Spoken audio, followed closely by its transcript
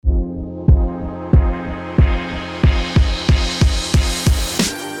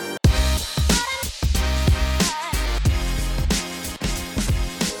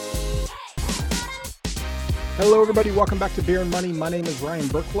Hello, everybody. Welcome back to Beer and Money. My name is Ryan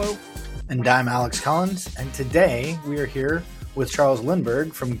Burklow. And I'm Alex Collins. And today we are here with Charles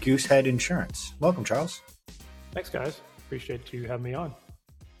Lindbergh from Goosehead Insurance. Welcome, Charles. Thanks, guys. Appreciate you having me on.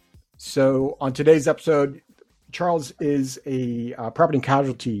 So on today's episode, Charles is a property and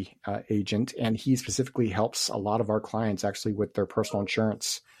casualty agent, and he specifically helps a lot of our clients actually with their personal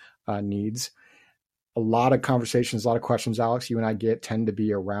insurance needs. A lot of conversations, a lot of questions, Alex, you and I tend to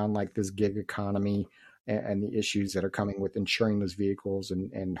be around like this gig economy and the issues that are coming with insuring those vehicles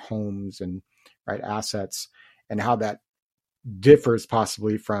and homes and assets, and how that differs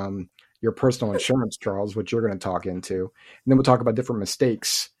possibly from your personal insurance, Charles, which you're going to talk into. And then we'll talk about different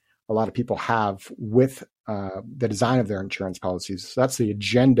mistakes a lot of people have with the design of their insurance policies. So that's the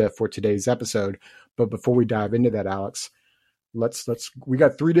agenda for today's episode. But before we dive into that, Alex, we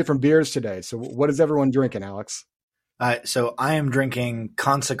got 3 different beers today. So what is everyone drinking, Alex? So I am drinking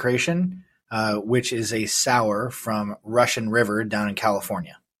Consecration, which is a sour from Russian River down in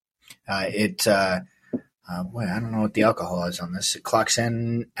California. I don't know what the alcohol is on this. It clocks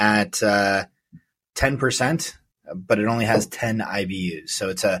in at 10%, but it only has 10 IBUs. So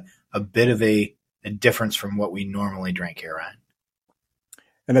it's a bit of a difference from what we normally drink here, Ryan.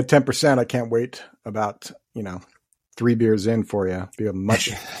 And at 10%, I can't wait about, 3 beers in for you. Be a much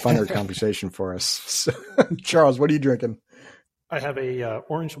funner conversation for us. So, Charles, what are you drinking? I have a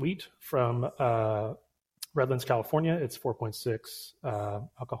orange wheat from Redlands, California. It's 4.6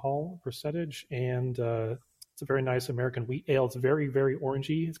 alcohol percentage, and it's a very nice American wheat ale. It's very, very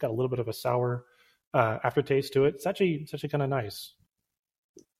orangey. It's got a little bit of a sour aftertaste to it. It's actually kind of nice.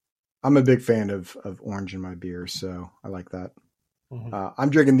 I'm a big fan of orange in my beer, so I like that. Mm-hmm. I'm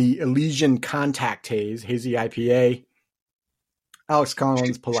drinking the Elysian Contact Hazy IPA. Alex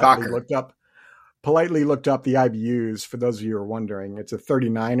Collins politely looked up the IBUs. For those of you who are wondering, it's a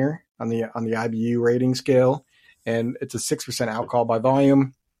 39er on the IBU rating scale, and it's a 6% alcohol by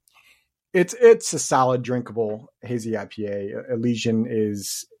volume. It's a solid drinkable hazy IPA. Elysian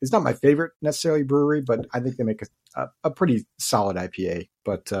is not my favorite necessarily brewery, but I think they make a pretty solid IPA.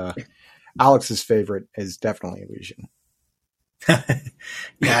 But Alex's favorite is definitely Elysian.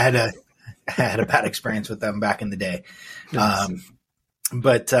 Yeah, I had a bad experience with them back in the day.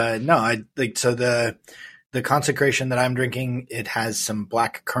 But no, I like, so the Consecration that I'm drinking, it has some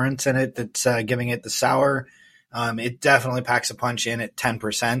black currants in it that's giving it the sour. It definitely packs a punch in at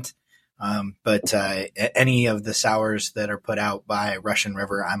 10%. But any of the sours that are put out by Russian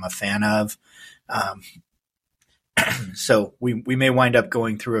River, I'm a fan of. So we may wind up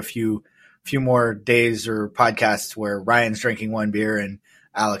going through a few more days or podcasts where Ryan's drinking one beer and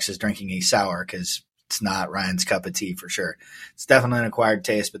Alex is drinking a sour, because it's not Ryan's cup of tea for sure. It's definitely an acquired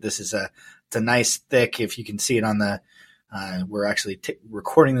taste, but this is it's a nice thick, if you can see it on the, we're actually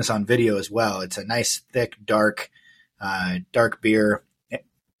recording this on video as well. It's a nice thick, dark beer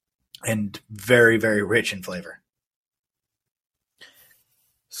and very, very rich in flavor.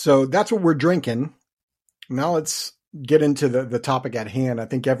 So that's what we're drinking. Now let's get into the topic at hand. I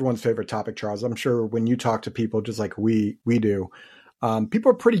think everyone's favorite topic, Charles. I'm sure when you talk to people, just like we do,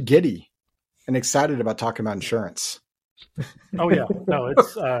 people are pretty giddy and excited about talking about insurance. Oh yeah, no,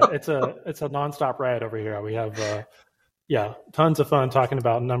 it's a nonstop ride over here. We have tons of fun talking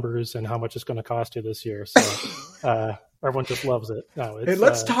about numbers and how much it's going to cost you this year. So everyone just loves it. No, hey,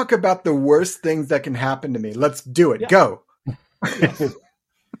 let's talk about the worst things that can happen to me. Let's do it. Yeah. Go. Yes.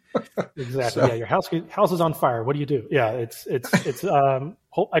 Exactly. So, yeah, your house is on fire. What do you do? Yeah, it's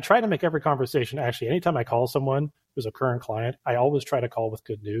I try to make every conversation, actually, anytime I call someone who's a current client, I always try to call with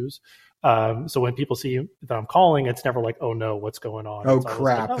good news. So when people see that I'm calling, it's never like, oh no, what's going on? Oh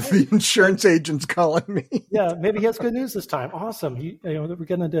crap, like, the insurance agent's calling me. Yeah, maybe he has good news this time. Awesome. We're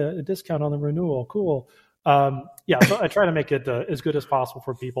getting a discount on the renewal. Cool. So I try to make it as good as possible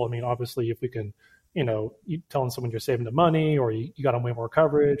for people. I mean, obviously, if we can, you telling someone you're saving the money, or you got on way more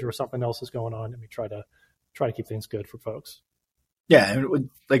coverage, or something else is going on, and we try to keep things good for folks. Yeah,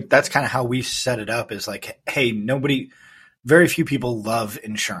 like that's kind of how we set it up. Is like, hey, very few people love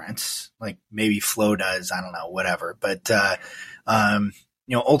insurance. Like maybe Flo does, I don't know, whatever. But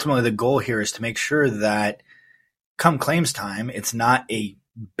ultimately the goal here is to make sure that come claims time, it's not a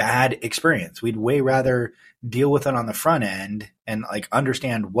bad experience. We'd way rather deal with it on the front end and like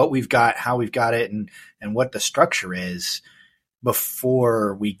understand what we've got, how we've got it, and what the structure is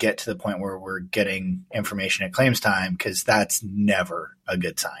before we get to the point where we're getting information at claims time, because that's never a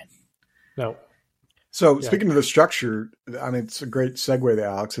good sign. No. So speaking of the structure, I mean, it's a great segue there,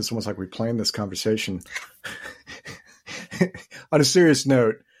 Alex. It's almost like we planned this conversation. On a serious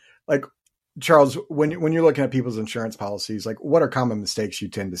note, like, Charles, when you're looking at people's insurance policies, like what are common mistakes you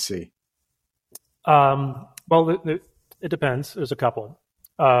tend to see? Well, it depends. There's a couple.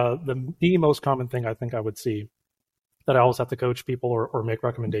 The most common thing I think I would see that I always have to coach people or make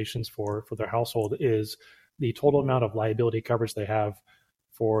recommendations for their household is the total amount of liability coverage they have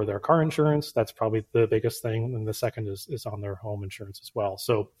for their car insurance. That's probably the biggest thing. And the second is on their home insurance as well.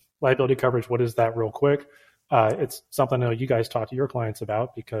 So liability coverage, what is that real quick? It's something I know you guys talk to your clients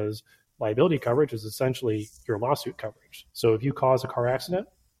about, because liability coverage is essentially your lawsuit coverage. So if you cause a car accident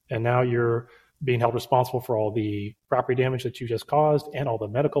and now you're being held responsible for all the property damage that you just caused and all the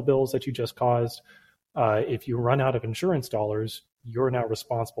medical bills that you just caused, if you run out of insurance dollars, you're now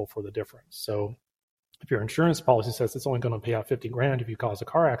responsible for the difference. So if your insurance policy says it's only going to pay out $50,000 if you cause a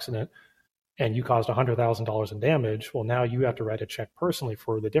car accident and you caused $100,000 in damage, well, now you have to write a check personally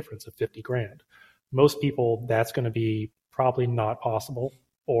for the difference of $50,000. Most people, that's going to be probably not possible.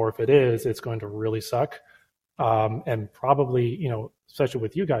 Or if it is, it's going to really suck. And probably, especially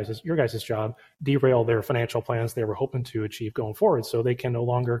with your guys' job, derail their financial plans they were hoping to achieve going forward. So they can no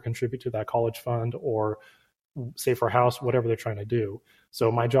longer contribute to that college fund or save for a house, whatever they're trying to do.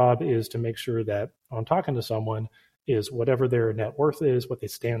 So my job is to make sure that when I'm talking to someone is whatever their net worth is, what they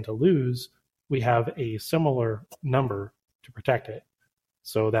stand to lose, we have a similar number to protect it.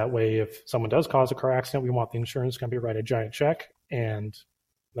 So that way, if someone does cause a car accident, we want the insurance company to write a giant check and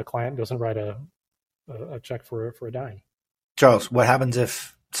the client doesn't write a check for a dime. Charles, what happens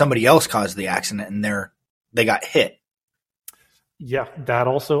if somebody else caused the accident and they got hit? Yeah, that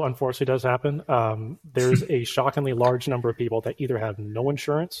also unfortunately does happen. There's a shockingly large number of people that either have no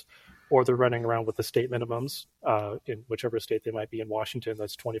insurance or they're running around with the state minimums in whichever state they might be. In Washington,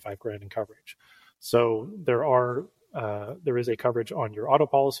 that's $25,000 in coverage. So there is a coverage on your auto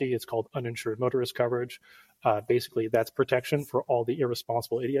policy. It's called uninsured motorist coverage. Basically, that's protection for all the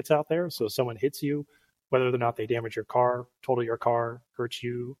irresponsible idiots out there. So if someone hits you, whether or not they damage your car, total your car, hurt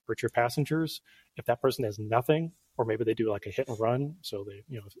your passengers, if that person has nothing, or maybe they do like a hit and run, so they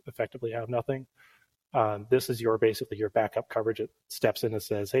effectively have nothing, this is basically your backup coverage. It steps in and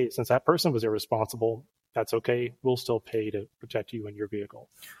says, hey, since that person was irresponsible, that's okay. We'll still pay to protect you and your vehicle.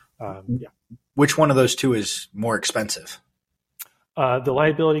 Yeah. Which one of those two is more expensive? The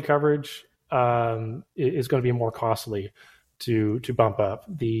liability coverage is going to be more costly to bump up.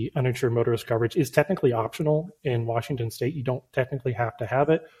 The uninsured motorist coverage is technically optional in Washington State. You don't technically have to have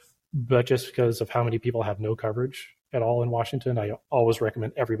it, but just because of how many people have no coverage at all in Washington, I always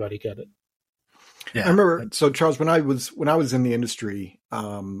recommend everybody get it. Yeah. I remember, so Charles, when I was in the industry,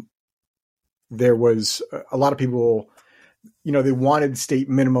 there was a lot of people, they wanted state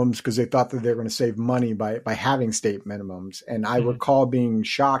minimums because they thought that they were going to save money by having state minimums. And I recall being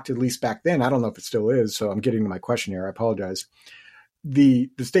shocked, at least back then. I don't know if it still is. So I'm getting to my question here. I apologize. The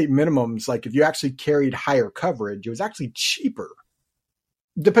state minimums, like if you actually carried higher coverage, it was actually cheaper,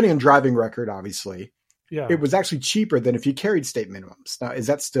 depending on driving record, obviously. Yeah. It was actually cheaper than if you carried state minimums. Now, is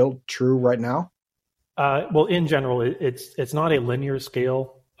that still true right now? Well, in general, it's not a linear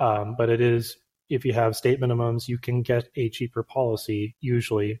scale, but it is. If you have state minimums, you can get a cheaper policy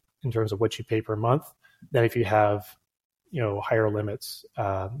usually in terms of what you pay per month than if you have, higher limits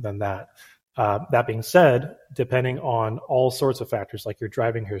than that. That being said, depending on all sorts of factors like your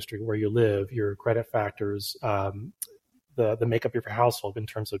driving history, where you live, your credit factors, the makeup of your household in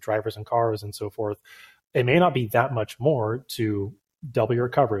terms of drivers and cars and so forth, it may not be that much more to double your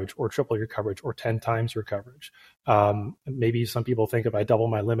coverage or triple your coverage or 10 times your coverage. Maybe some people think if I double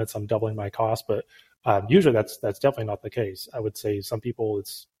my limits, I'm doubling my cost, but usually that's definitely not the case. I would say some people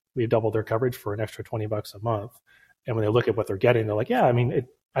we double their coverage for an extra $20 a month. And when they look at what they're getting, they're like, yeah, I mean,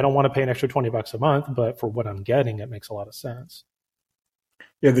 I don't want to pay an extra $20 a month, but for what I'm getting, it makes a lot of sense.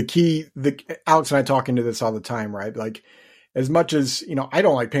 Yeah. Alex and I talk into this all the time, right? Like, as much as, I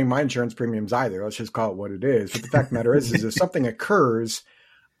don't like paying my insurance premiums either. Let's just call it what it is. But the fact of the matter is if something occurs,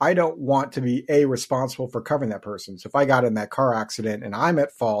 I don't want to be responsible for covering that person. So if I got in that car accident and I'm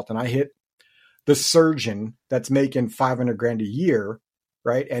at fault and I hit the surgeon that's making $500,000 a year,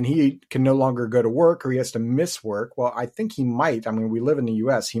 right? And he can no longer go to work or he has to miss work. Well, I think he might. I mean, we live in the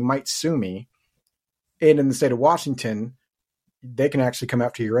US. He might sue me. And in the state of Washington, they can actually come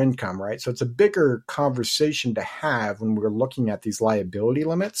after your income, right? So it's a bigger conversation to have when we're looking at these liability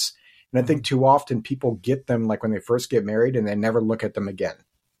limits. And I think too often people get them like when they first get married and they never look at them again.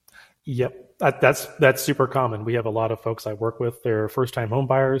 Yep. That's super common. We have a lot of folks I work with. They're first-time home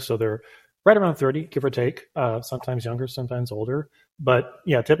buyers. So they're right around 30, give or take, sometimes younger, sometimes older. But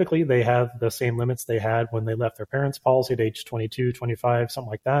yeah, typically they have the same limits they had when they left their parents' policy at age 22, 25,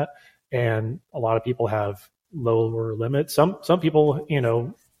 something like that. And a lot of people have lower limits. Some people,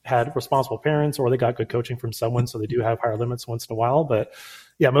 had responsible parents or they got good coaching from someone, so they do have higher limits once in a while. But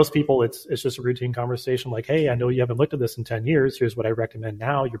most people, it's just a routine conversation like, hey, I know you haven't looked at this in 10 years. Here's what I recommend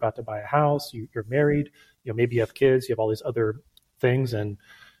now. You're about to buy a house. You're married. Maybe you have kids. You have all these other things. And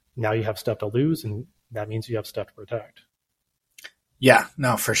now you have stuff to lose. And that means you have stuff to protect. Yeah,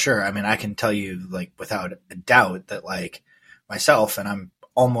 no, for sure. I mean, I can tell you like without a doubt that like myself, and I'm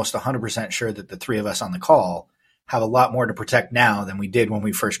almost 100% sure that the three of us on the call have a lot more to protect now than we did when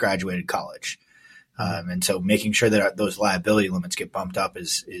we first graduated college. And so making sure that those liability limits get bumped up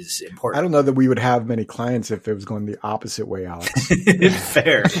is important. I don't know that we would have many clients if it was going the opposite way, Alex.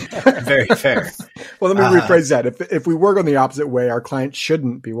 Fair. Very fair. Well, let me rephrase that. If we work on the opposite way, our clients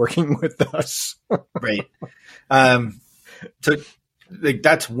shouldn't be working with us. Right. So like,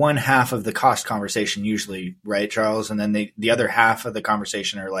 that's one half of the cost conversation usually, right, Charles? And then the other half of the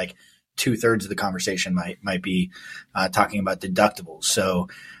conversation, or like 2/3 of the conversation might be talking about deductibles. So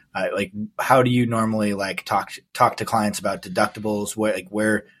like, how do you normally like talk to clients about deductibles?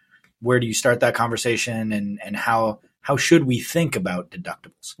 Where do you start that conversation, and how should we think about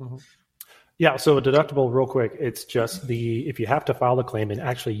deductibles? Mm-hmm. Yeah. So a deductible, real quick, it's just if you have to file a claim and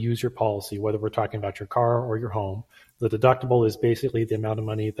actually use your policy, whether we're talking about your car or your home, the deductible is basically the amount of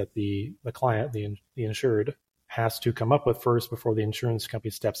money that the client, the insured, has to come up with first before the insurance company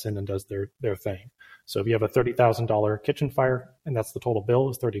steps in and does their thing. So if you have a $30,000 kitchen fire and that's the total bill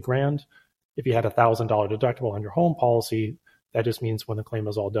is $30,000, if you had a $1,000 deductible on your home policy, that just means when the claim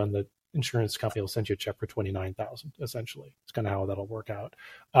is all done, the insurance company will send you a check for $29,000. Essentially, it's kind of how that'll work out.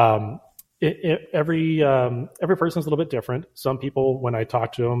 Every person's a little bit different. Some people, when I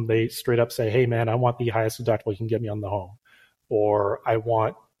talk to them, they straight up say, "Hey, man, I want the highest deductible you can get me on the home," or "I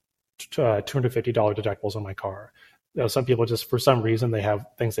want $250 deductibles on my car." Some people just, for some reason, they have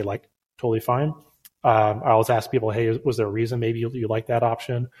things they like. Totally fine. I always ask people, "Hey, was there a reason maybe you like that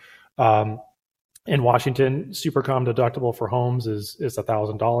option?" In Washington, super common deductible for homes is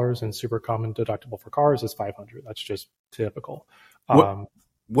 $1,000, and super common deductible for cars is $500. That's just typical.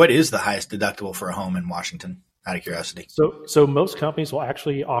 What is the highest deductible for a home in Washington, out of curiosity? So most companies will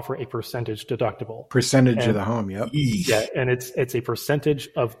actually offer a percentage deductible. Percentage of the home, yep. Yeah, and it's a percentage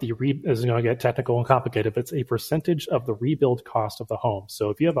of the this is going to get technical and complicated, but it's a percentage of the rebuild cost of the home. So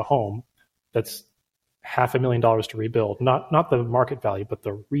if you have a home that's $500,000 to rebuild, not the market value, but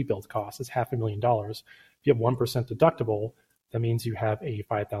the rebuild cost is $500,000. If you have 1% deductible, that means you have a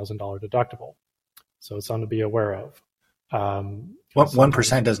 $5,000 deductible. So it's something to be aware of.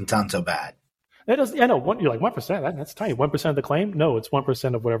 1% doesn't sound so bad. It does. Yeah, no. You're like 1%. That's tiny. 1% of the claim? No, it's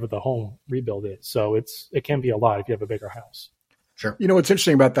 1% of whatever the home rebuild is. So it can be a lot if you have a bigger house. Sure. You know what's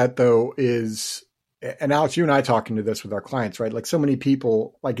interesting about that though is, and Alex, you and I talk into this with our clients, right? Like so many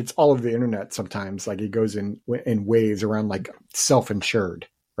people, like it's all over the internet sometimes. Like it goes in waves around like self-insured,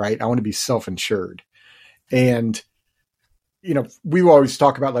 right? I want to be self-insured, and you know, we always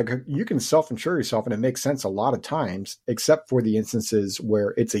talk about like you can self-insure yourself, and it makes sense a lot of times, except for the instances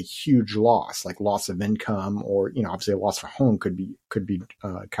where it's a huge loss, like loss of income, or you know, obviously a loss of home could be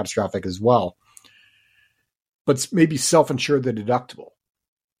catastrophic as well. But maybe self-insure the deductible,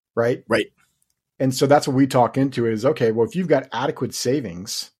 right? Right. And so that's what we talk into is, okay, well, if you've got adequate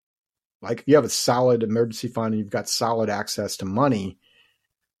savings, like if you have a solid emergency fund and you've got solid access to money,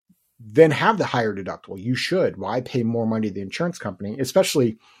 then have the higher deductible. You should. Why pay more money to the insurance company?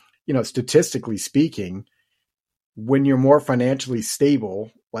 Especially, you know, statistically speaking, when you're more financially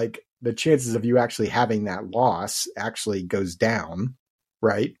stable, like the chances of you actually having that loss actually goes down,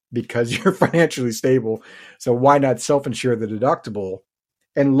 right? Because you're financially stable. So why not self-insure the deductible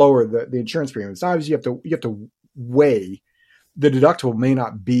and lower the insurance premium? Sometimes you have to weigh the deductible may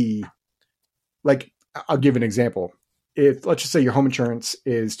not be like, I'll give an example. If let's just say your home insurance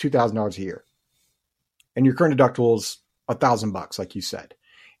is $2,000 a year and your current deductible is $1,000, like you said,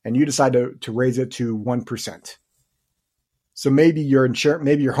 and you decide to raise it to 1%. So maybe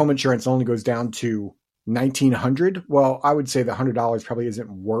your home insurance only goes down to $1,900. Well, I would say the $100 probably isn't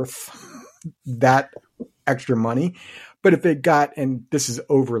worth that extra money. But if it got, and this is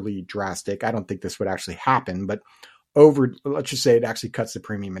overly drastic, I don't think this would actually happen, but let's just say it actually cuts the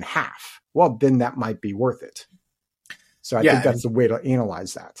premium in half. Well, then that might be worth it. So I think that's the way to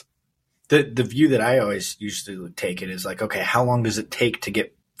analyze that. The view that I always used to take it is like, okay, how long does it take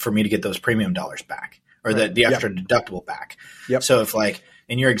for me to get those premium dollars back, or the extra deductible back? Yep. So if like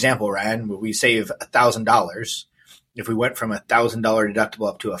in your example, Ryan, we save $1,000, if we went from $1,000 deductible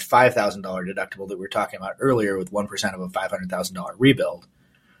up to a $5,000 deductible that we were talking about earlier with 1% of a $500,000 rebuild,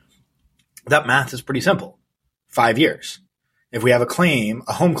 that math is pretty simple. 5 years. If we have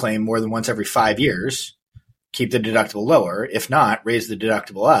a home claim more than once every 5 years, keep the deductible lower. If not, raise the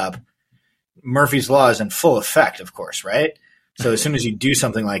deductible up. Murphy's Law is in full effect, of course, right? So as soon as you do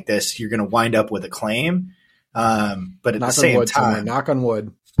something like this, you're going to wind up with a claim. But at the same time, knock on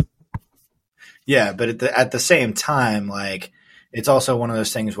wood. Yeah, but at the same time, like, it's also one of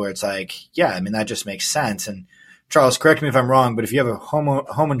those things where it's like, yeah, I mean, that just makes sense. And Charles, correct me if I'm wrong, but if you have a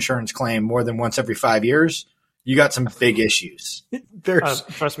home insurance claim more than once every 5 years, you got some big issues.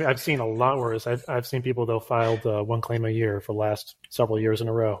 Trust me, I've seen a lot worse. I've seen people though filed one claim a year for the last several years in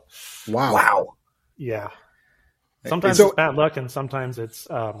a row. Wow. Yeah. Sometimes it's bad luck, and sometimes it's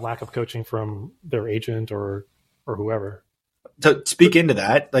lack of coaching from their agent or whoever. To speak into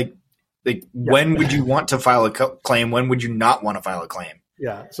that, like when would you want to file a claim? When would you not want to file a claim?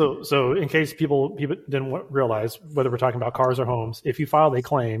 Yeah. So in case people didn't realize, whether we're talking about cars or homes, if you filed a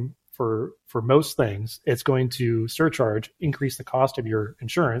claim for most things, it's going to increase the cost of your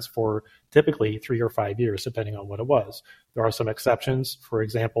insurance for typically 3 or 5 years, depending on what it was. There are some exceptions. For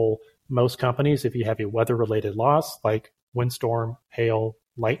example, most companies, if you have a weather-related loss like windstorm, hail,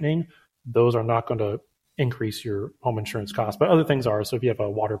 lightning, those are not going to increase your home insurance cost. But other things are. So if you have a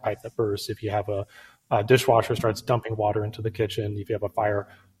water pipe that bursts, if you have a dishwasher starts dumping water into the kitchen, if you have a fire,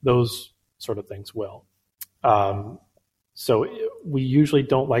 those sort of things will. So we usually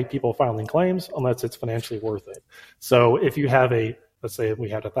don't like people filing claims unless it's financially worth it. So if you have let's say we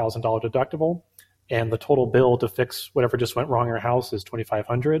had $1,000 deductible and the total bill to fix whatever just went wrong in your house is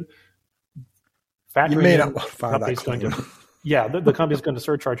 $2,500, you may not file that claim. The company's going to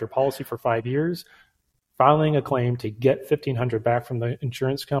surcharge your policy for 5 years. Filing a claim to get $1,500 back from the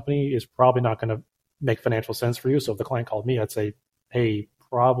insurance company is probably not going to make financial sense for you. So if the client called me, I'd say, hey,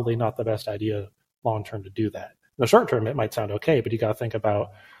 probably not the best idea long-term to do that. In the short term, it might sound okay, but you got to think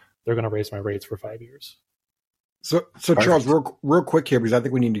about they're going to raise my rates for 5 years. So Charles, real quick here, because I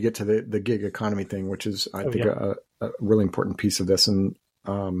think we need to get to the gig economy thing, which is, I think, a really important piece of this. And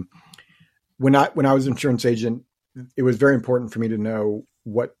when I was an insurance agent, it was very important for me to know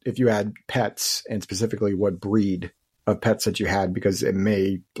what, if you had pets, and specifically what breed of pets that you had, because you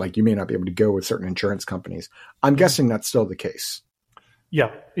may not be able to go with certain insurance companies. I'm guessing that's still the case. Yeah.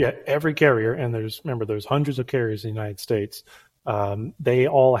 Every carrier, and there's hundreds of carriers in the United States. They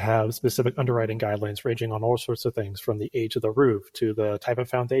all have specific underwriting guidelines ranging on all sorts of things, from the age of the roof to the type of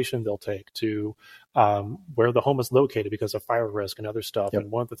foundation they'll take to where the home is located because of fire risk and other stuff. Yep.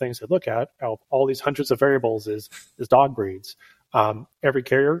 And one of the things they look at, all these hundreds of variables, is dog breeds. Every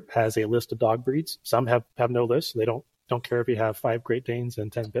carrier has a list of dog breeds. Some have no list. They don't care if you have 5 Great Danes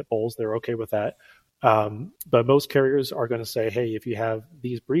and 10 pit bulls. They're okay with that. But most carriers are going to say, hey, if you have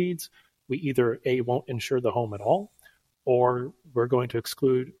these breeds, we either won't insure the home at all, or we're going to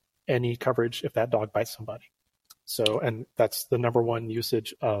exclude any coverage if that dog bites somebody. So, and that's the number one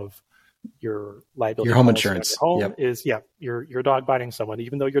usage of your liability. Your home insurance. Is your dog biting someone.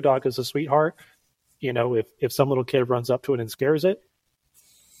 Even though your dog is a sweetheart, if some little kid runs up to it and scares it,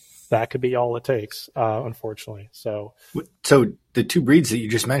 that could be all it takes, unfortunately. So the 2 breeds that you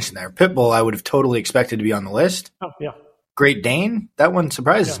just mentioned there, Pit Bull, I would have totally expected to be on the list. Oh, yeah. Great Dane, that one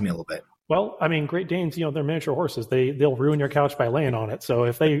surprises me a little bit. Well, I mean, Great Danes, they're miniature horses. They'll ruin your couch by laying on it. So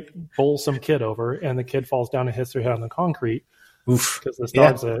if they bowl some kid over and the kid falls down and hits their head on the concrete, because this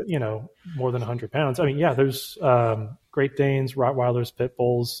dog's more than 100 pounds. I mean, there's Great Danes, Rottweilers, Pit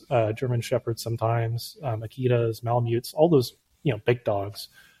Bulls, German Shepherds sometimes, Akitas, Malamutes, all those big dogs.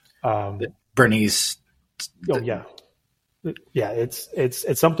 Bernese.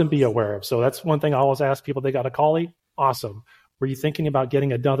 It's something to be aware of. So that's one thing I always ask people. They got a collie? Awesome. Were you thinking about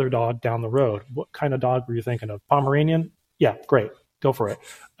getting another dog down the road? What kind of dog were you thinking of? Pomeranian? Yeah, great. Go for it.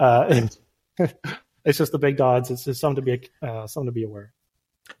 It's just the big dogs. It's just something to be aware.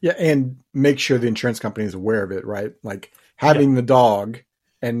 Yeah, and make sure the insurance company is aware of it, right? Like having the dog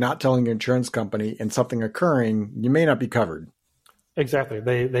and not telling your insurance company and something occurring, you may not be covered. Exactly.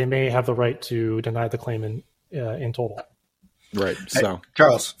 They may have the right to deny the claim in total. Right. So, hey,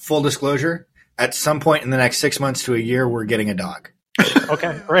 Charles, full disclosure, at some point in the next 6 months to a year, we're getting a dog.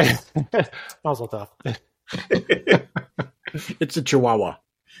 Okay, right. Mazel tov. It's a Chihuahua.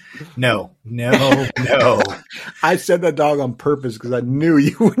 No. I said that dog on purpose because I knew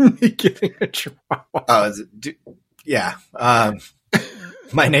you wouldn't be getting a Chihuahua. Yeah.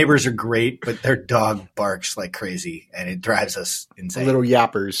 My neighbors are great, but their dog barks like crazy, and it drives us insane. Little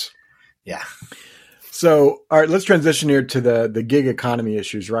yappers. Yeah. So, all right, let's transition here to the gig economy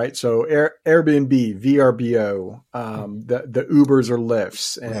issues, right? So, Airbnb, VRBO, the Ubers or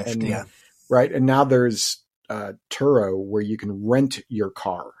Lyfts, and right, and now there's Turo, where you can rent your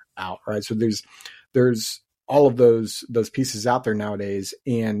car out, right? So there's all of those pieces out there nowadays,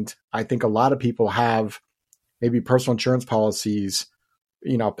 and I think a lot of people have maybe personal insurance policies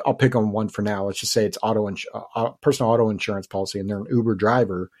I'll pick on one for now. Let's just say it's personal auto insurance policy, and they're an Uber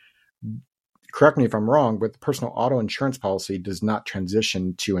driver. Correct me if I'm wrong, but the personal auto insurance policy does not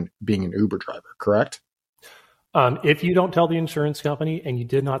transition to being an Uber driver, correct? If you don't tell the insurance company and you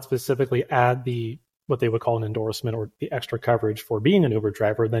did not specifically add what they would call an endorsement or the extra coverage for being an Uber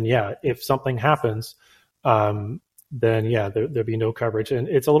driver, then yeah, if something happens, then yeah, there'd be no coverage. And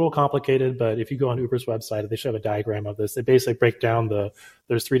it's a little complicated, but if you go on Uber's website, they show a diagram of this. They basically break down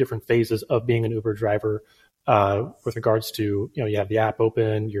there's 3 different phases of being an Uber driver with regards to, you have the app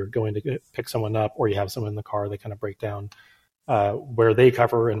open, you're going to pick someone up, or you have someone in the car. They kind of break down where they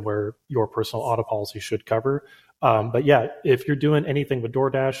cover and where your personal auto policy should cover. But yeah, if you're doing anything with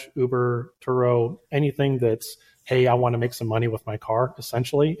DoorDash, Uber, Turo, anything that's, hey, I want to make some money with my car,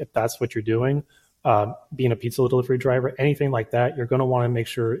 essentially, if that's what you're doing, being a pizza delivery driver, anything like that, you're going to want to make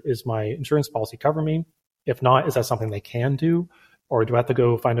sure, is my insurance policy cover me? If not, is that something they can do? Or do I have to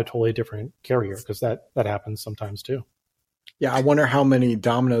go find a totally different carrier? Because that happens sometimes too. Yeah, I wonder how many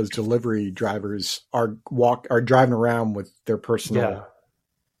Domino's delivery drivers are driving around with their personal.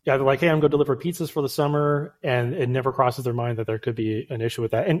 Yeah, they're like, hey, I'm going to deliver pizzas for the summer, and it never crosses their mind that there could be an issue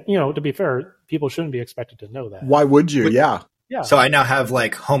with that. And to be fair, people shouldn't be expected to know that. Why would you? Yeah. So I now have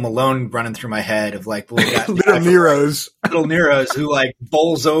like Home Alone running through my head of like little Neros who like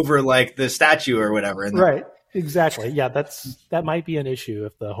bowls over like the statue or whatever. Right. Exactly. Yeah, that might be an issue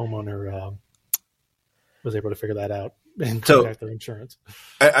if the homeowner was able to figure that out and contact their insurance.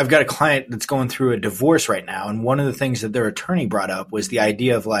 I've got a client that's going through a divorce right now, and one of the things that their attorney brought up was the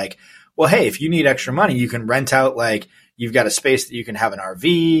idea of like, well, hey, if you need extra money, you can rent out, like, you've got a space that you can have an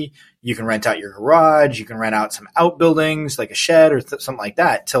RV, you can rent out your garage, you can rent out some outbuildings like a shed or something like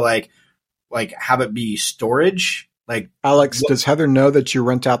that to like have it be storage. Like, Alex, does Heather know that you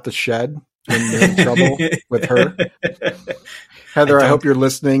rent out the shed when you're in trouble with her? Heather, I hope you're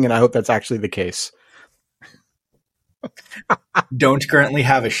listening, and I hope that's actually the case. Don't currently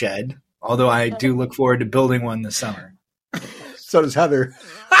have a shed, although I do look forward to building one this summer. So does Heather.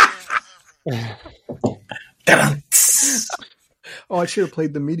 Oh, I should have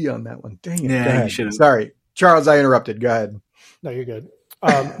played the media on that one. Dang it. Yeah, you should have. Sorry. Charles, I interrupted. Go ahead. No, you're good.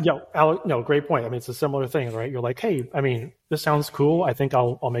 Alex, great point. I mean, it's a similar thing, right? You're like, hey, I mean, this sounds cool. I think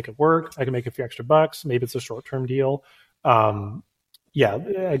I'll make it work. I can make a few extra bucks. Maybe it's a short-term deal. Again,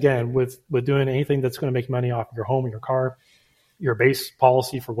 with doing anything that's going to make money off of your home or your car, your base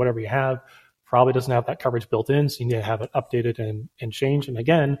policy for whatever you have probably doesn't have that coverage built in, so you need to have it updated and changed. And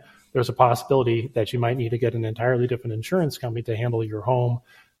again, there's a possibility that you might need to get an entirely different insurance company to handle your home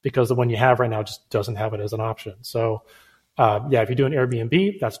because the one you have right now just doesn't have it as an option. So, if you're doing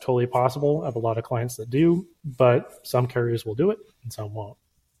Airbnb, that's totally possible. I have a lot of clients that do, but some carriers will do it and some won't.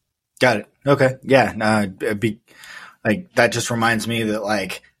 Got it. Okay. Yeah. Like, that just reminds me that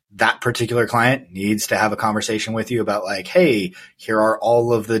like that particular client needs to have a conversation with you about like, hey, here are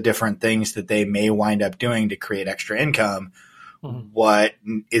all of the different things that they may wind up doing to create extra income. Mm-hmm. What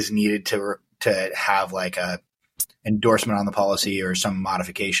is needed to have like a endorsement on the policy or some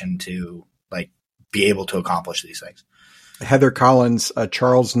modification to like be able to accomplish these things. Heather Collins,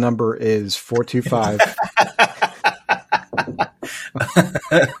 Charles' number is 425.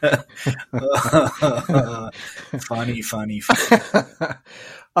 Funny.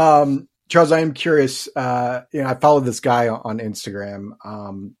 Charles, I am curious. I follow this guy on Instagram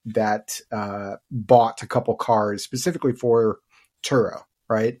that bought a couple cars specifically for Turo,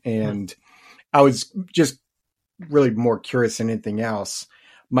 right? And I was just really more curious than anything else.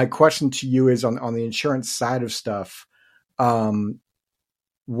 My question to you is on the insurance side of stuff.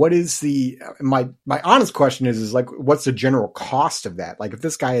 What is my honest question is like, what's the general cost of that? Like if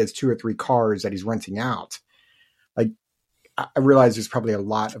this guy has 2 or 3 cars that he's renting out, like I realize there's probably a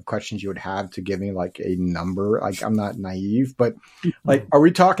lot of questions you would have to give me like a number. Like I'm not naive, but like, are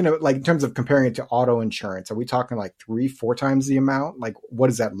we talking about like in terms of comparing it to auto insurance? Are we talking like 3-4 times the amount? Like what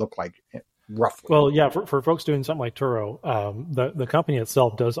does that look like roughly? Well, yeah, for folks doing something like Turo, the company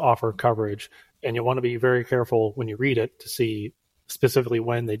itself does offer coverage, and you want to be very careful when you read it to see specifically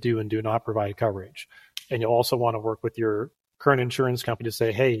when they do and do not provide coverage. And you'll also want to work with your current insurance company to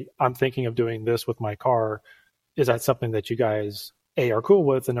say, hey, I'm thinking of doing this with my car. Is that something that you guys, A, are cool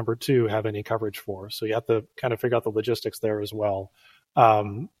with, and number 2, have any coverage for? So you have to kind of figure out the logistics there as well.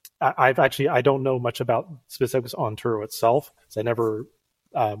 I don't know much about specifics on Turo itself. So I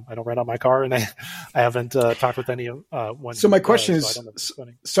don't rent out my car, and I haven't talked with any one. So my question is,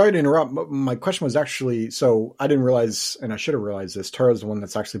 sorry to interrupt. My question was actually, so I didn't realize, and I should have realized this, Turo is the one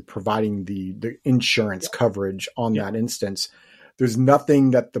that's actually providing the insurance coverage on that instance. There's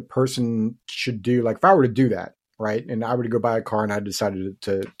nothing that the person should do. Like if I were to do that, right? And I were to go buy a car and I decided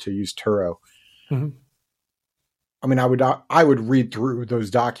to use Turo. Mm-hmm. I mean, I would read through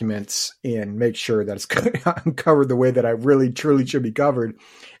those documents and make sure that it's covered the way that I really truly should be covered.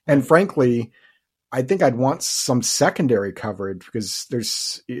 And frankly, I think I'd want some secondary coverage because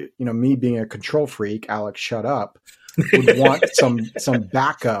there's, me being a control freak, Alex, shut up, would want some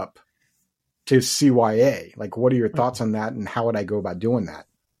backup to CYA. Like, what are your thoughts on that, and how would I go about doing that?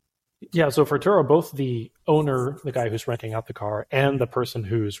 Yeah, so for Turo, both the owner, the guy who's renting out the car, and the person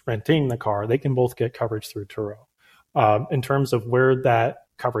who's renting the car, they can both get coverage through Turo. In terms of where that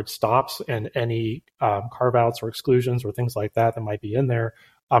coverage stops and any carve-outs or exclusions or things like that might be in there,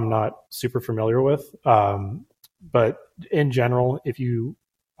 I'm not super familiar with. But in general, if you're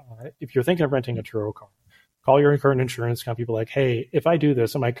thinking of renting a Turo car, call your current insurance company, be like, hey, if I do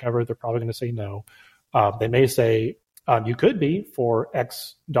this, am I covered? They're probably going to say no. They may say, you could be for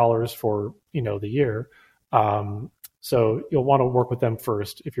X dollars for, the year. So you'll want to work with them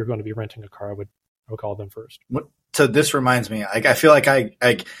first. If you're going to be renting a car, I would call them first. So this reminds me, I feel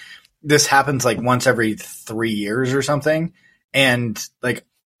like this happens like once every 3 years or something. And like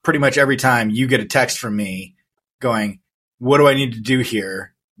pretty much every time you get a text from me going, what do I need to do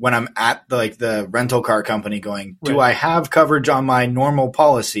here? When I'm at the rental car company going, do I have coverage on my normal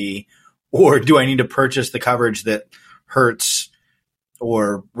policy, or do I need to purchase the coverage that Hertz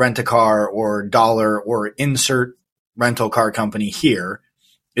or Rent a Car or Dollar or insert rental car company here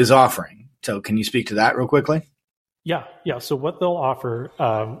is offering? So can you speak to that real quickly? Yeah. So what they'll offer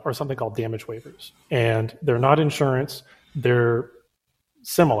are something called damage waivers, and they're not insurance. They're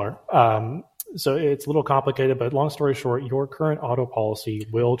similar. So it's a little complicated, but long story short, your current auto policy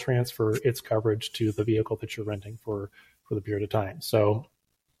will transfer its coverage to the vehicle that you're renting for the period of time. So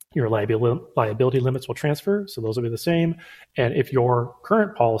your liability limits will transfer, so those will be the same. And if your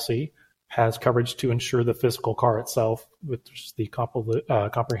current policy has coverage to insure the physical car itself, which is the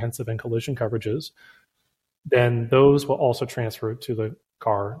comprehensive and collision coverages, then those will also transfer to the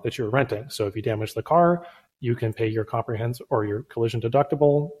car that you're renting. So if you damage the car, you can pay your comprehensive or your collision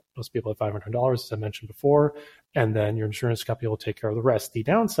deductible. Most people have $500, as I mentioned before, and then your insurance company will take care of the rest. The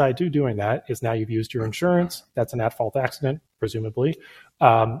downside to doing that is now you've used your insurance. That's an at-fault accident, presumably.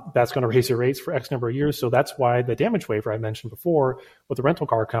 That's going to raise your rates for X number of years. So that's why the damage waiver I mentioned before with the rental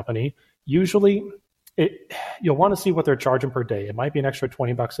car company, usually you'll want to see what they're charging per day. It might be an extra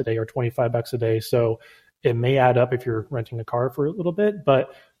 $20 a day or $25 a day. So it may add up if you're renting a car for a little bit.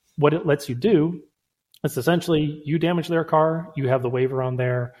 But what it lets you do, it's essentially you damage their car, you have the waiver on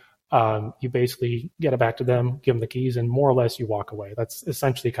there, you basically get it back to them, give them the keys, and more or less you walk away. That's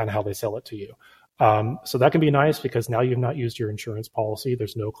essentially kind of how they sell it to you. So that can be nice because now you've not used your insurance policy.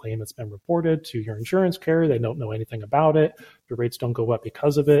 There's no claim that's been reported to your insurance carrier. They don't know anything about it. Your rates don't go up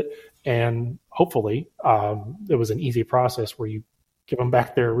because of it. And hopefully it was an easy process where you give them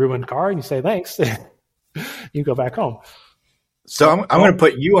back their ruined car and you say, thanks. You go back home. So I'm going to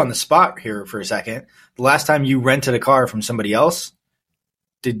put you on the spot here for a second. The last time you rented a car from somebody else,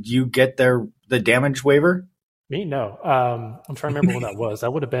 did you get the damage waiver? Me? No. I'm trying to remember when that was.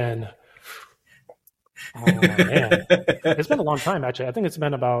 That would have been, oh man, it's been a long time actually. I think it's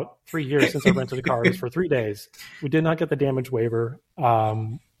been about 3 years since I rented a car. It was for 3 days. We did not get the damage waiver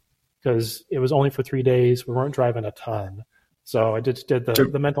because it was only for 3 days. We weren't driving a ton. So I just did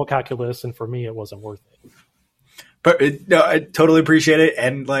the mental calculus, and for me, it wasn't worth it. But no, I totally appreciate it.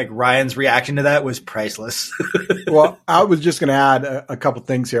 And like Ryan's reaction to that was priceless. Well, I was just going to add a couple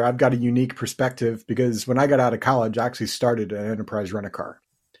things here. I've got a unique perspective because when I got out of college, I actually started an Enterprise rent-a-car.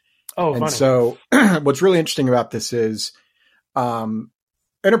 Oh, and funny. So what's really interesting about this is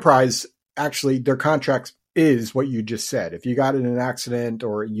Enterprise, actually, their contract is what you just said. If you got in an accident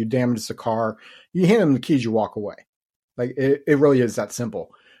or you damaged the car, you hand them the keys, you walk away. Like it really is that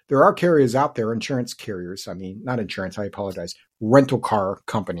simple. There are carriers out there, insurance carriers. I mean, not insurance. I apologize. Rental car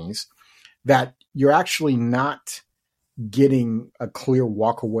companies that you're actually not getting a clear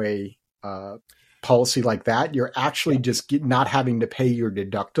walkaway policy like that. You're actually just not having to pay your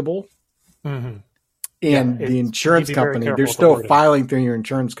deductible. Mm-hmm. And the insurance company, they're still filing through your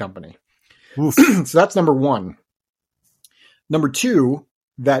insurance company. So that's number one. Number two,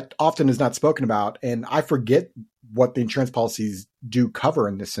 that often is not spoken about, and I forget what the insurance policies do cover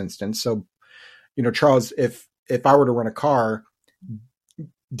in this instance. So, Charles, if I were to rent a car,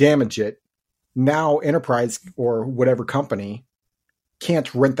 damage it, now Enterprise or whatever company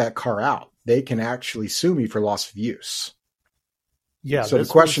can't rent that car out. They can actually sue me for loss of use. Yeah. So the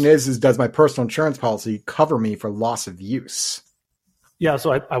question is, does my personal insurance policy cover me for loss of use? Yeah,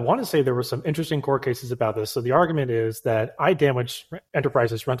 so I want to say there were some interesting court cases about this. So the argument is that I damaged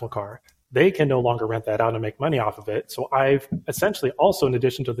Enterprise's rental car. They can no longer rent that out and make money off of it. So I've essentially also, in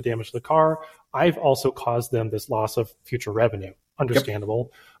addition to the damage to the car, I've also caused them this loss of future revenue.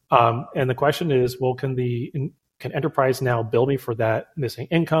 Understandable. Yep. And the question is, well, can Enterprise now bill me for that missing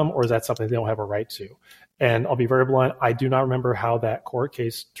income, or is that something they don't have a right to? And I'll be very blunt, I do not remember how that court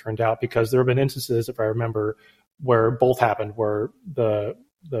case turned out, because there have been instances, if I remember, where both happened, where the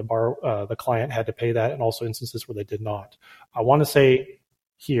client had to pay that, and also instances where they did not. I want to say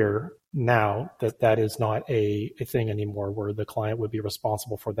here now that is not a thing anymore, where the client would be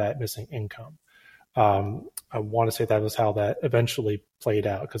responsible for that missing income. I want to say that was how that eventually played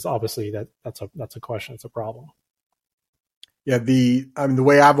out, because obviously that's a question, it's a problem. Yeah, the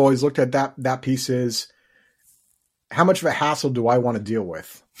way I've always looked at that piece is, how much of a hassle do I want to deal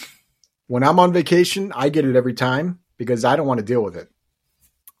with? When I'm on vacation, I get it every time because I don't want to deal with it.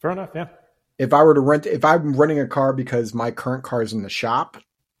 Fair enough, yeah. If I'm renting a car because my current car is in the shop,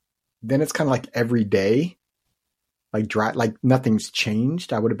 then it's kind of like every day, like nothing's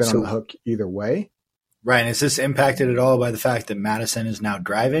changed. I would have been on the hook either way. Ryan, is this impacted at all by the fact that Madison is now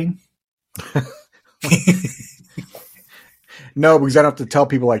driving? No, because I don't have to tell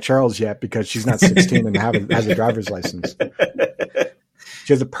people like Charles yet, because she's not 16 and has a driver's license.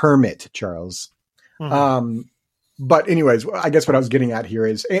 She has a permit, Charles. Mm-hmm. But anyways, I guess what I was getting at here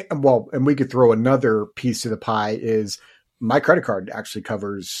is, and we could throw another piece of the pie, is my credit card actually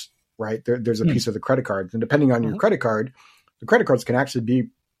covers, right? There's a piece of the credit card, and depending on your credit card, the credit cards can actually be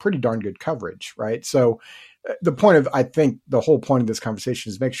pretty darn good coverage, right? So I think the whole point of this conversation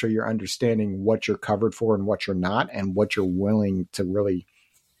is make sure you're understanding what you're covered for and what you're not, and what you're willing to really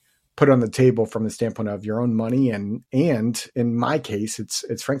put on the table from the standpoint of your own money. And in my case,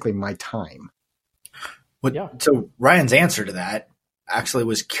 it's frankly my time. So Ryan's answer to that actually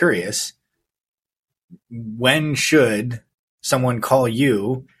was curious. When should someone call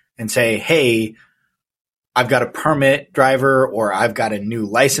you and say, hey, I've got a permit driver, or I've got a new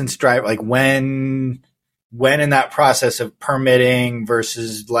licensed driver? Like when in that process of permitting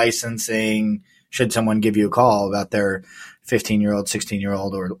versus licensing, should someone give you a call about their 15-year-old,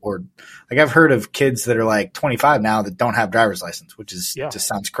 16-year-old, or like I've heard of kids that are like 25 now that don't have driver's license, which is just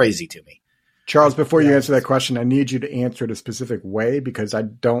sounds crazy to me. Charles, before you answer that question, I need you to answer it a specific way, because I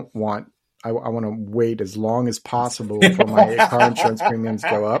want to wait as long as possible for my car insurance premiums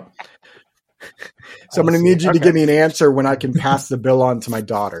go up. So I'm going to need you to give me an answer when I can pass the bill on to my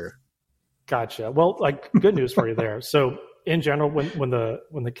daughter. Gotcha. Well, good news for you there. So in general, when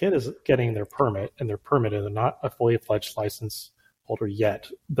the kid is getting their permit and they're permitted, they're not a fully fledged license holder yet,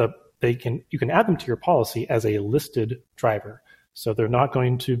 you can add them to your policy as a listed driver. So they're not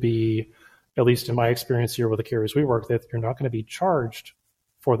going to be, at least in my experience here with the carriers we work with, you're not going to be charged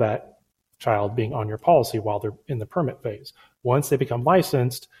for that child being on your policy while they're in the permit phase. Once they become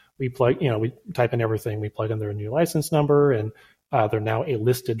licensed, we type in everything. We plug in their new license number, and they're now a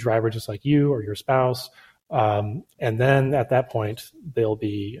listed driver, just like you or your spouse. And then at that point, they'll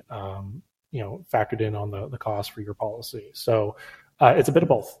be, factored in on the cost for your policy. So it's a bit of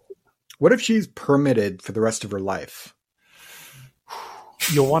both. What if she's permitted for the rest of her life?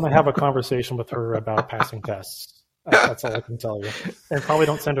 You'll want to have a conversation with her about passing tests. That's all I can tell you. And probably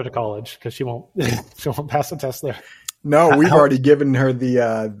don't send her to college, because she won't pass the test there. No, we've already given her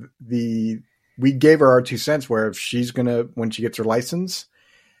we gave her our 2 cents, where if she's when she gets her license,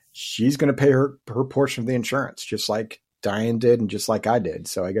 she's going to pay her portion of the insurance, just like Diane did and just like I did.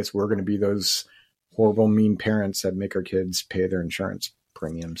 So I guess we're going to be those horrible, mean parents that make our kids pay their insurance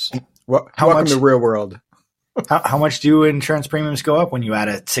premiums. Welcome to the real world. How much do insurance premiums go up when you add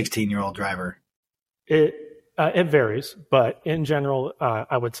a 16-year-old driver? It varies, but in general,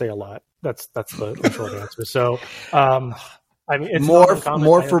 I would say a lot. That's the short answer. So, it's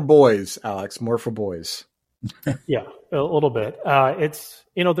more for boys, Alex. More for boys. Yeah, a little bit. It's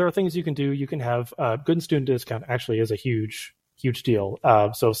there are things you can do. You can have good student discount. Actually, is a huge deal.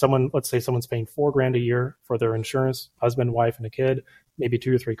 So, let's say someone's paying $4,000 a year for their insurance, husband, wife, and a kid, maybe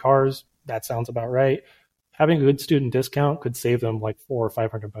 2 or 3 cars. That sounds about right. Having a good student discount could save them like $400 or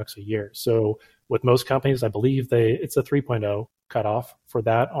 $500 a year. So with most companies, I believe it's a 3.0 cutoff for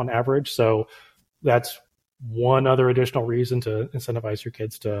that on average. So that's one other additional reason to incentivize your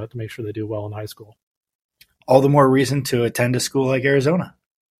kids to make sure they do well in high school. All the more reason to attend a school like Arizona.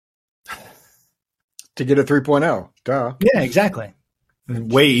 To get a 3.0. Duh. Yeah, exactly.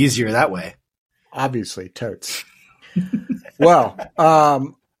 Way easier that way. Obviously, totes. Well,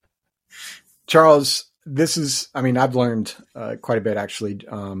 Charles, I've learned quite a bit actually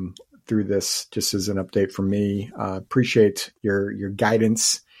through this just as an update from me. Appreciate your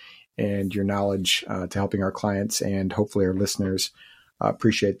guidance and your knowledge to helping our clients, and hopefully our listeners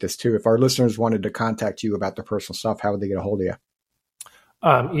appreciate this too. If our listeners wanted to contact you about their personal stuff, how would they get a hold of you?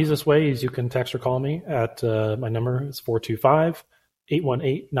 Easiest way is you can text or call me at my number is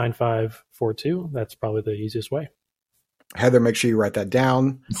 425-818-9542. That's probably the easiest way. Heather, make sure you write that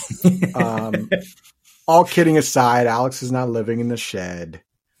down. All kidding aside, Alex is not living in the shed.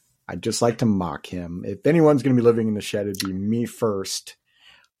 I'd just like to mock him. If anyone's going to be living in the shed, it'd be me first.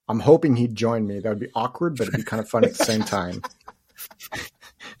 I'm hoping he'd join me. That would be awkward, but it'd be kind of fun at the same time.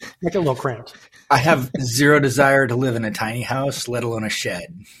 Make it a little cramped. I have zero desire to live in a tiny house, let alone a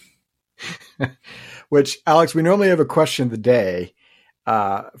shed. Which, Alex, we normally have a question of the day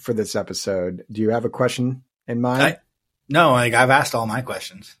for this episode. Do you have a question in mind? No, I've asked all my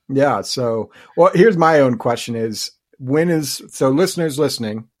questions. Yeah. So, well, here's my own question is, listeners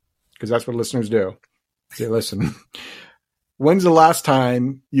listening, because that's what listeners do. They listen. When's the last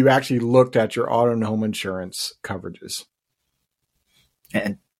time you actually looked at your auto and home insurance coverages?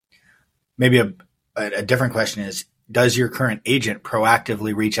 And maybe a different question is, does your current agent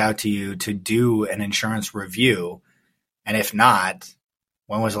proactively reach out to you to do an insurance review? And if not,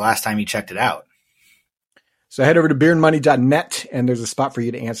 when was the last time you checked it out? So head over to beerandmoney.net, and there's a spot for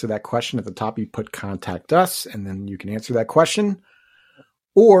you to answer that question. At the top, you put contact us, and then you can answer that question.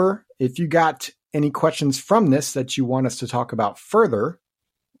 Or if you got any questions from this that you want us to talk about further,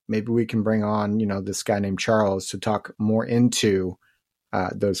 maybe we can bring on, this guy named Charles to talk more into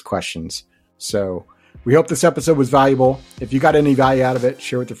those questions. So we hope this episode was valuable. If you got any value out of it,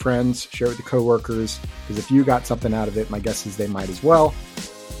 share with your friends, share with your coworkers, because if you got something out of it, my guess is they might as well.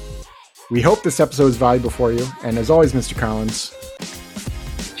 We hope this episode is valuable for you. And as always, Mr. Collins.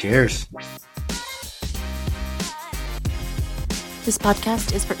 Cheers. This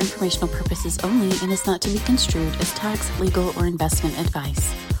podcast is for informational purposes only and is not to be construed as tax, legal, or investment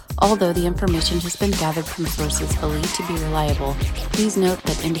advice. Although the information has been gathered from sources believed to be reliable, please note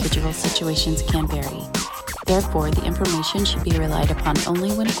that individual situations can vary. Therefore, the information should be relied upon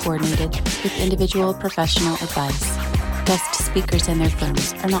only when coordinated with individual professional advice. Guest speakers and their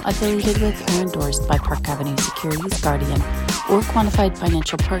firms are not affiliated with or endorsed by Park Avenue Securities, Guardian, or Quantified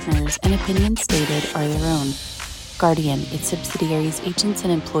Financial Partners, and opinions stated are their own. Guardian, its subsidiaries, agents,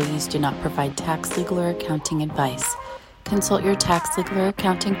 and employees do not provide tax, legal, or accounting advice. Consult your tax, legal, or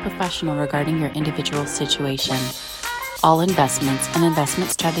accounting professional regarding your individual situation. All investments and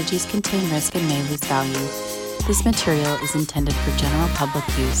investment strategies contain risk and may lose value. This material is intended for general public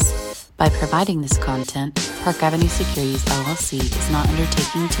use. By providing this content, Park Avenue Securities, LLC is not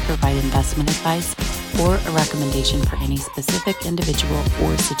undertaking to provide investment advice or a recommendation for any specific individual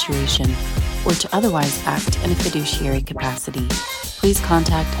or situation, or to otherwise act in a fiduciary capacity. Please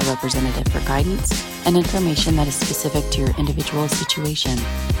contact a representative for guidance and information that is specific to your individual situation.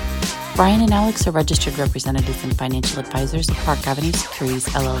 Brian and Alex are registered representatives and financial advisors of Park Avenue Securities,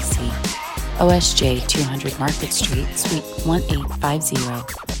 LLC. OSJ 200 Market Street, Suite 1850,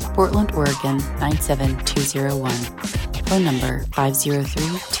 Portland, Oregon 97201. Phone number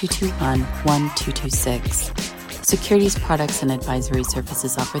 503-221-1226. Securities products and advisory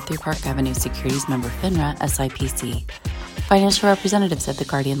services offered through Park Avenue Securities member FINRA SIPC. Financial representatives of the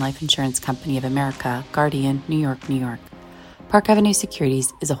Guardian Life Insurance Company of America, Guardian, New York, New York. Park Avenue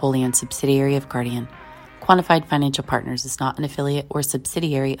Securities is a wholly owned subsidiary of Guardian. Quantified Financial Partners is not an affiliate or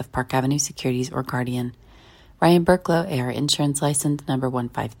subsidiary of Park Avenue Securities or Guardian. Ryan Burklow, AR Insurance License Number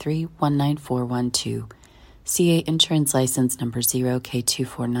 153-19412. CA Insurance License Number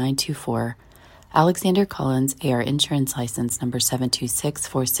 0K24924. Alexander Collins, AR Insurance License Number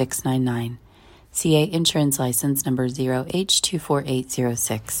 7264699. CA Insurance License Number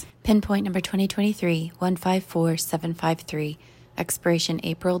 0H24806. Pinpoint Number 2023-154753. Expiration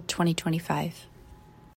April 2025.